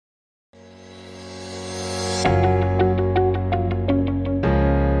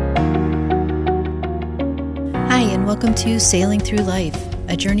welcome to Sailing Through Life,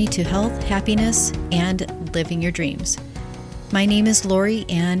 a journey to health, happiness, and living your dreams. My name is Lori,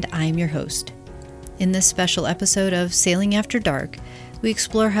 and I'm your host. In this special episode of Sailing After Dark, we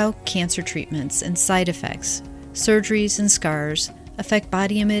explore how cancer treatments and side effects, surgeries and scars affect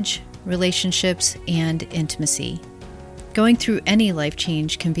body image, relationships, and intimacy. Going through any life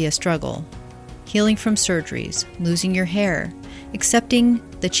change can be a struggle. Healing from surgeries, losing your hair, accepting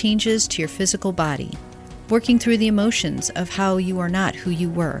the changes to your physical body, working through the emotions of how you are not who you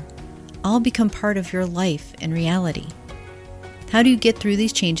were, all become part of your life and reality. How do you get through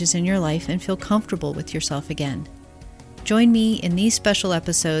these changes in your life and feel comfortable with yourself again? Join me in these special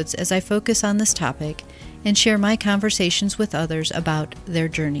episodes as I focus on this topic and share my conversations with others about their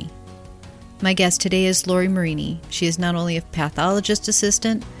journey. My guest today is Lori Marini. She is not only a pathologist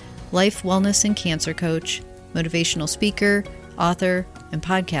assistant, life wellness and cancer coach, motivational speaker, author, and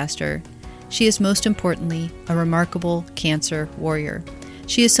podcaster. She is most importantly a remarkable cancer warrior.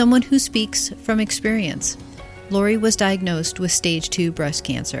 She is someone who speaks from experience. Lori was diagnosed with stage 2 breast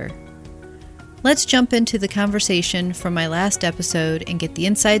cancer. Let's jump into the conversation from my last episode and get the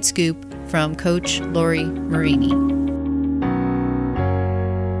inside scoop from Coach Lori Marini.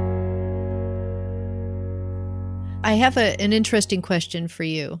 I have an interesting question for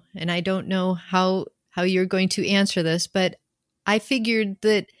you, and I don't know how you're going to answer this, but I figured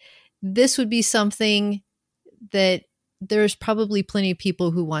that this would be something that there's probably plenty of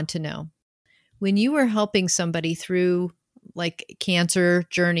people who want to know. When you were helping somebody through like cancer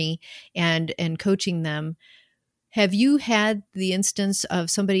journey and coaching them, have you had the instance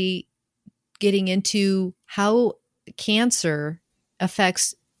of somebody getting into how cancer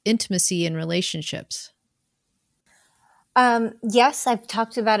affects intimacy in relationships? Yes, I've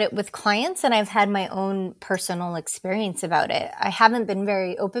talked about it with clients and I've had my own personal experience about it. I haven't been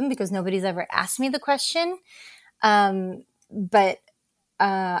very open because nobody's ever asked me the question. But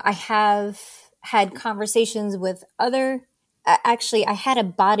I have had conversations with actually, I had a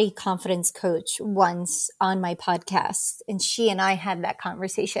body confidence coach once on my podcast, and she and I had that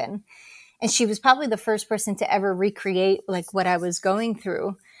conversation. And she was probably the first person to ever recreate like what I was going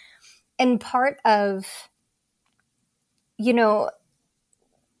through. And part of,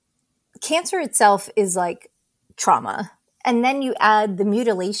 cancer itself is like trauma. And then you add the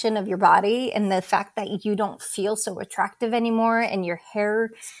mutilation of your body and the fact that you don't feel so attractive anymore, and your hair,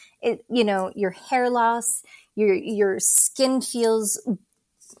 your hair loss, your skin feels,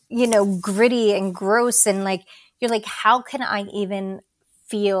 gritty and gross. And like, you're like, how can I even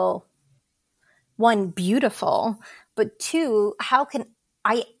feel, one, beautiful, but two, how can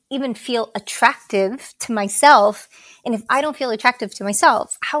I even feel attractive to myself? And if I don't feel attractive to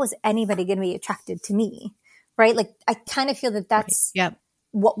myself, how is anybody going to be attracted to me? Right? Like, I kind of feel that that's right. Yep.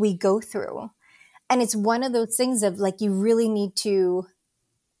 what we go through. And it's one of those things of like, you really need to,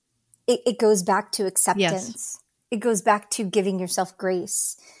 it goes back to acceptance. Yes. It goes back to giving yourself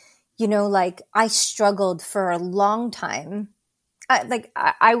grace. Like I struggled for a long time.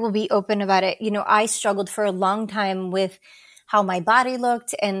 I will be open about it. I struggled for a long time with how my body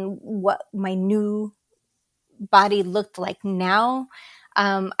looked and what my new body looked like now.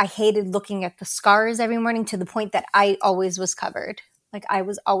 I hated looking at the scars every morning to the point that I always was covered. Like I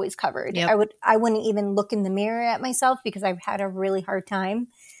was always covered. Yep. I wouldn't even look in the mirror at myself because I've had a really hard time.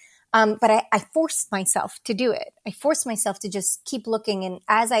 But I forced myself to do it. I forced myself to just keep looking. And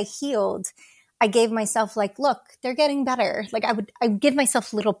as I healed, I gave myself like, look, they're getting better. Like I would give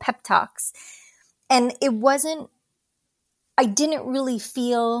myself little pep talks. And I didn't really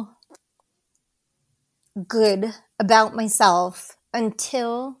feel good about myself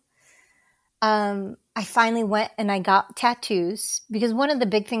until I finally went and I got tattoos, because one of the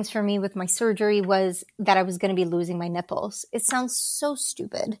big things for me with my surgery was that I was going to be losing my nipples. It sounds so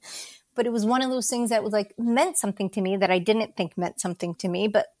stupid, but it was one of those things that was like meant something to me that I didn't think meant something to me,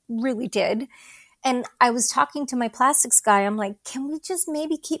 but really did. And I was talking to my plastics guy. I'm like, can we just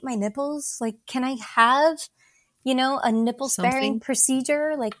maybe keep my nipples? Like, can I have, a nipple sparing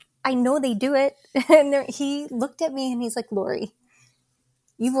procedure? Like, I know they do it. And he looked at me and he's like, Lori,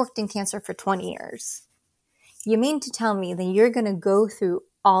 you've worked in cancer for 20 years. You mean to tell me that you're going to go through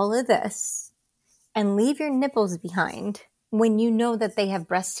all of this and leave your nipples behind when you know that they have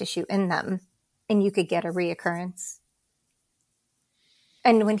breast tissue in them and you could get a reoccurrence?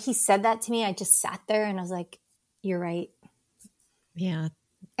 And when he said that to me, I just sat there and I was like, you're right. Yeah.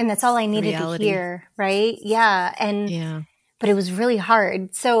 And that's all I needed to hear. Right. Yeah. But it was really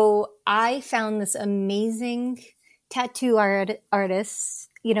hard. So I found this amazing tattoo artist,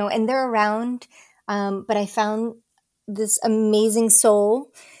 and they're around. But I found this amazing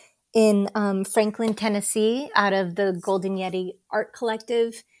soul in Franklin, Tennessee, out of the Golden Yeti Art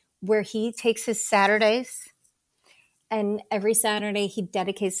Collective, where he takes his Saturdays, and every Saturday he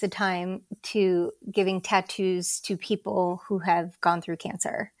dedicates the time to giving tattoos to people who have gone through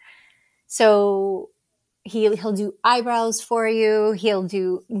cancer. So he'll do eyebrows for you, he'll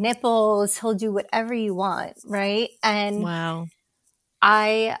do nipples, he'll do whatever you want, right? And wow.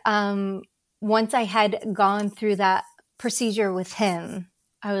 I once I had gone through that procedure with him,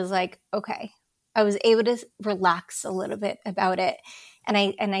 I was like, okay. I was able to relax a little bit about it. And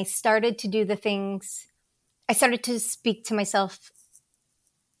I started to do the things, I started to speak to myself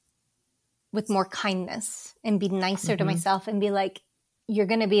with more kindness and be nicer to myself and be like, you're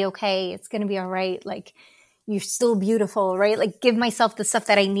going to be okay. It's going to be all right. Like, you're still beautiful, right? Like, give myself the stuff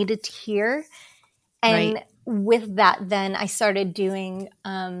that I needed to hear. And with that, then I started doing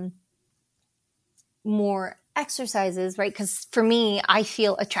more exercises, right? Because for me, I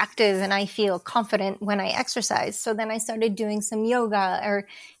feel attractive and I feel confident when I exercise. So then I started doing some yoga or,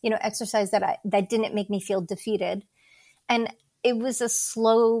 exercise that didn't make me feel defeated. And it was a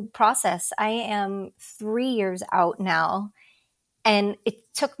slow process. I am 3 years out now, and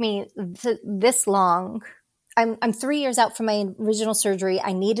it took me this long. I'm 3 years out from my original surgery.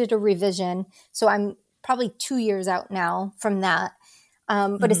 I needed a revision. So I'm probably 2 years out now from that.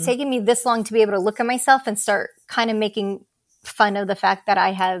 But it's taken me this long to be able to look at myself and start kind of making fun of the fact that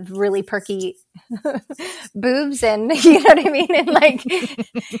I have really perky boobs, and you know what I mean? And like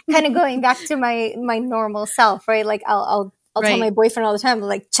kind of going back to my normal self, right? Like I'll tell my boyfriend all the time,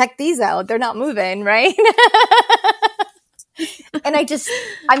 like, check these out. They're not moving, right? And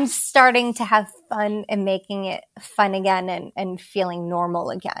I'm starting to have fun and making it fun again and feeling normal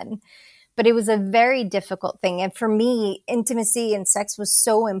again. But it was a very difficult thing. And for me, intimacy and sex was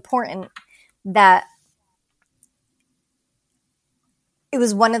so important that it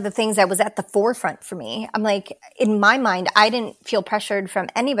was one of the things that was at the forefront for me. I'm like, in my mind, I didn't feel pressured from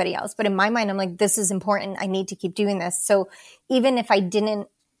anybody else. But in my mind, I'm like, this is important. I need to keep doing this. So even if I didn't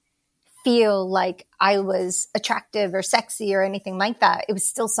feel like I was attractive or sexy or anything like that, it was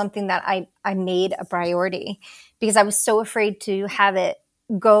still something that I made a priority, because I was so afraid to have it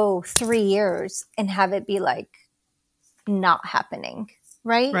go 3 years and have it be like not happening.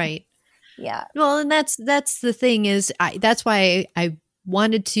 Right. Yeah. Well, and that's the thing is that's why I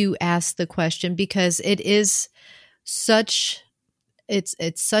wanted to ask the question, because it is such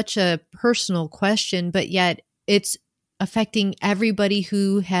a personal question, but yet it's affecting everybody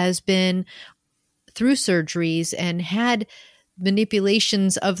who has been through surgeries and had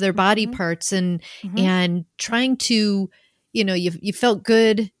manipulations of their body parts and trying to, you felt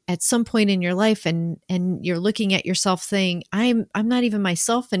good at some point in your life, and you're looking at yourself saying, I'm not even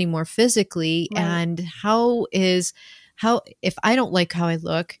myself anymore physically. Right. And how if I don't like how I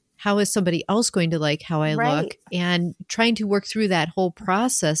look, how is somebody else going to like how I look? And trying to work through that whole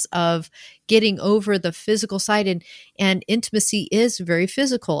process of getting over the physical side, and intimacy is very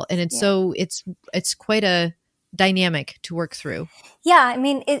physical. And so it's quite a dynamic to work through. Yeah. I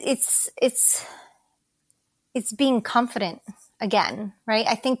mean, it's being confident again, right?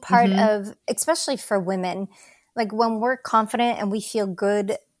 I think part of, especially for women, like when we're confident and we feel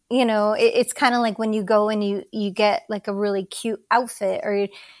good, it's kind of like when you go and you get like a really cute outfit, or,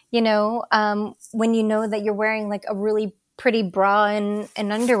 when you know that you're wearing like a really pretty bra and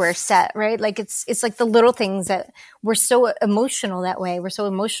underwear set, right? Like it's like the little things that we're so emotional that way. We're so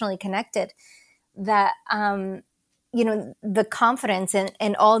emotionally connected that, the confidence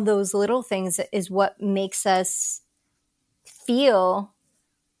and all those little things is what makes us feel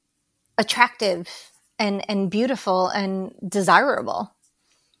attractive and beautiful and desirable.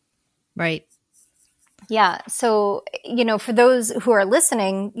 Right. Yeah. So, for those who are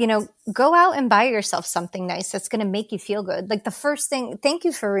listening, go out and buy yourself something nice that's going to make you feel good. Like the first thing, thank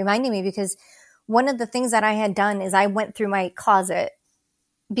you for reminding me, because one of the things that I had done is I went through my closet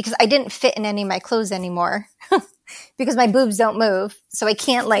because I didn't fit in any of my clothes anymore because my boobs don't move. So I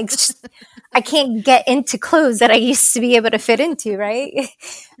can't I can't get into clothes that I used to be able to fit into. Right.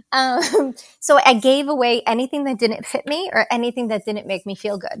 So I gave away anything that didn't fit me or anything that didn't make me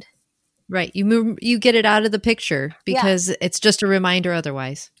feel good. Right. You get it out of the picture because it's just a reminder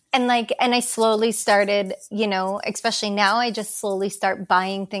otherwise. And I slowly started, especially now, I just slowly start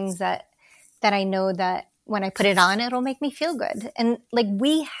buying things that I know that when I put it on, it'll make me feel good. And like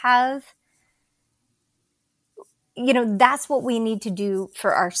we have, that's what we need to do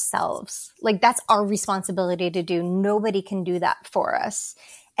for ourselves. Like that's our responsibility to do. Nobody can do that for us.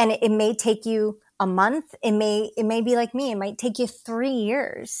 And it may take you a month. It may be like me. It might take you 3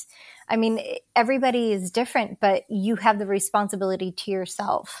 years. I mean, everybody is different, but you have the responsibility to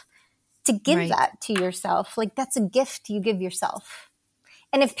yourself to give Right. that to yourself. Like that's a gift you give yourself.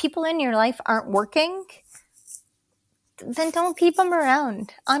 And if people in your life aren't working, then don't keep them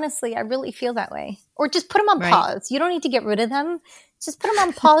around. Honestly, I really feel that way. Or just put them on Right. pause. You don't need to get rid of them. Just put them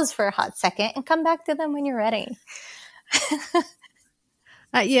on pause for a hot second and come back to them when you're ready.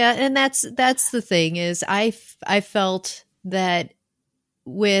 Yeah, and that's the thing is I felt that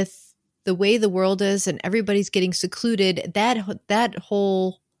with the way the world is and everybody's getting secluded, that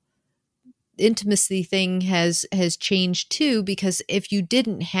whole intimacy thing has changed too, because if you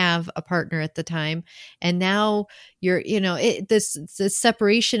didn't have a partner at the time and now you're, this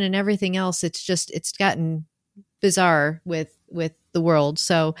separation and everything else, it's gotten bizarre with the world.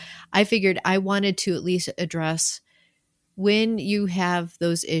 So I figured I wanted to at least address when you have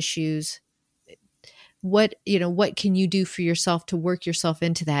those issues, what can you do for yourself to work yourself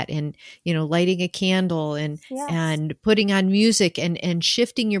into that? And, lighting a candle and putting on music and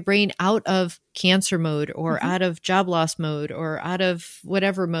shifting your brain out of cancer mode or out of job loss mode or out of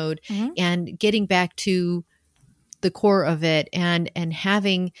whatever mode and getting back to the core of it and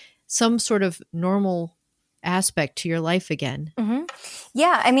having some sort of normal aspect to your life again.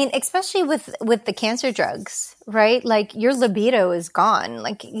 Yeah. I mean, especially with the cancer drugs, right? Like your libido is gone.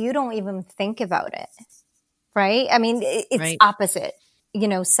 Like you don't even think about it. Right. I mean, it's opposite.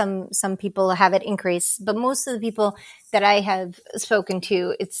 Some people have it increase, but most of the people that I have spoken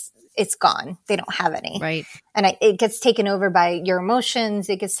to, it's gone. They don't have any. Right. And it gets taken over by your emotions.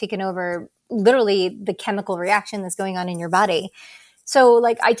 It gets taken over literally the chemical reaction that's going on in your body. So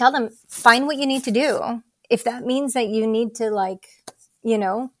like I tell them, find what you need to do. If that means that you need to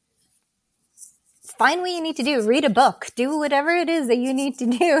find what you need to do, read a book, do whatever it is that you need to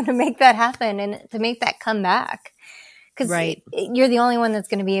do to make that happen and to make that come back. Because you're the only one that's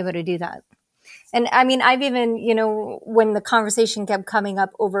going to be able to do that. And I mean, I've even, when the conversation kept coming up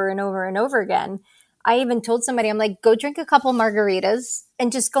over and over and over again, I even told somebody, I'm like, go drink a couple margaritas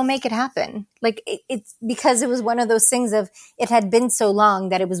and just go make it happen. Like it's because it was one of those things of it had been so long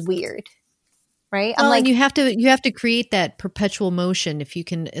that it was weird. Right. Well, and you have to create that perpetual motion. If you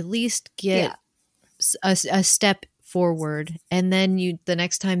can at least get a step forward, and then the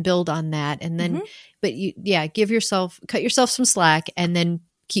next time build on that, and then, but cut yourself some slack, and then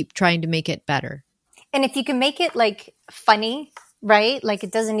keep trying to make it better. And if you can make it like funny, right? Like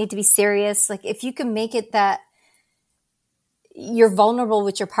it doesn't need to be serious. Like if you can make it that you're vulnerable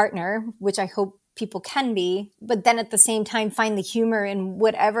with your partner, which I hope people can be, but then at the same time find the humor in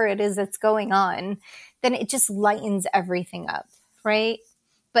whatever it is that's going on, then it just lightens everything up, right?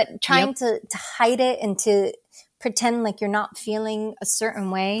 But trying to hide it and to pretend like you're not feeling a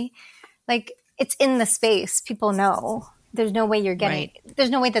certain way, like it's in the space. People know. There's no way you're getting, there's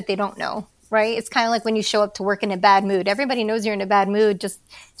no way that they don't know, right? It's kind of like when you show up to work in a bad mood. Everybody knows you're in a bad mood. Just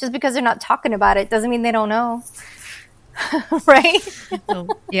because they're not talking about it doesn't mean they don't know. Right? Oh,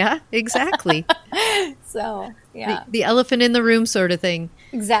 yeah, exactly. So, yeah. The elephant in the room sort of thing.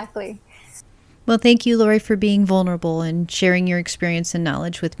 Exactly. Well, thank you, Lori, for being vulnerable and sharing your experience and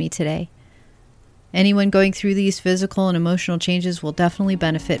knowledge with me today. Anyone going through these physical and emotional changes will definitely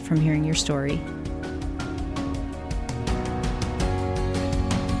benefit from hearing your story.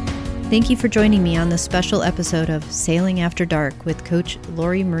 Thank you for joining me on this special episode of Sailing After Dark with Coach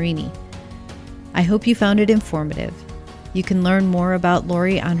Lori Marini. I hope you found it informative. You can learn more about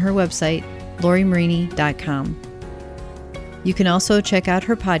Lori on her website, lorimarini.com. You can also check out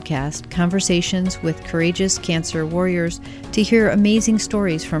her podcast, Conversations with Courageous Cancer Warriors, to hear amazing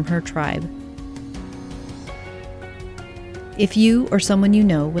stories from her tribe. If you or someone you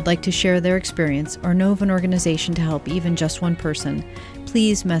know would like to share their experience or know of an organization to help even just one person,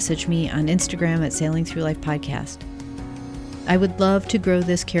 please message me on Instagram at Sailing Through Life Podcast. I would love to grow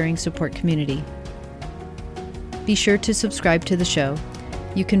this caring support community. Be sure to subscribe to the show.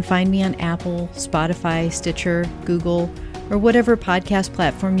 You can find me on Apple, Spotify, Stitcher, Google, or whatever podcast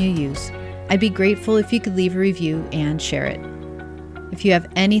platform you use. I'd be grateful if you could leave a review and share it. If you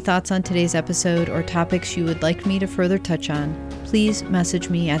have any thoughts on today's episode or topics you would like me to further touch on, please message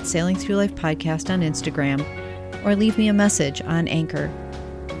me at Sailing Through Life Podcast on Instagram or leave me a message on Anchor.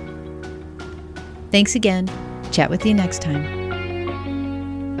 Thanks again. Chat with you next time.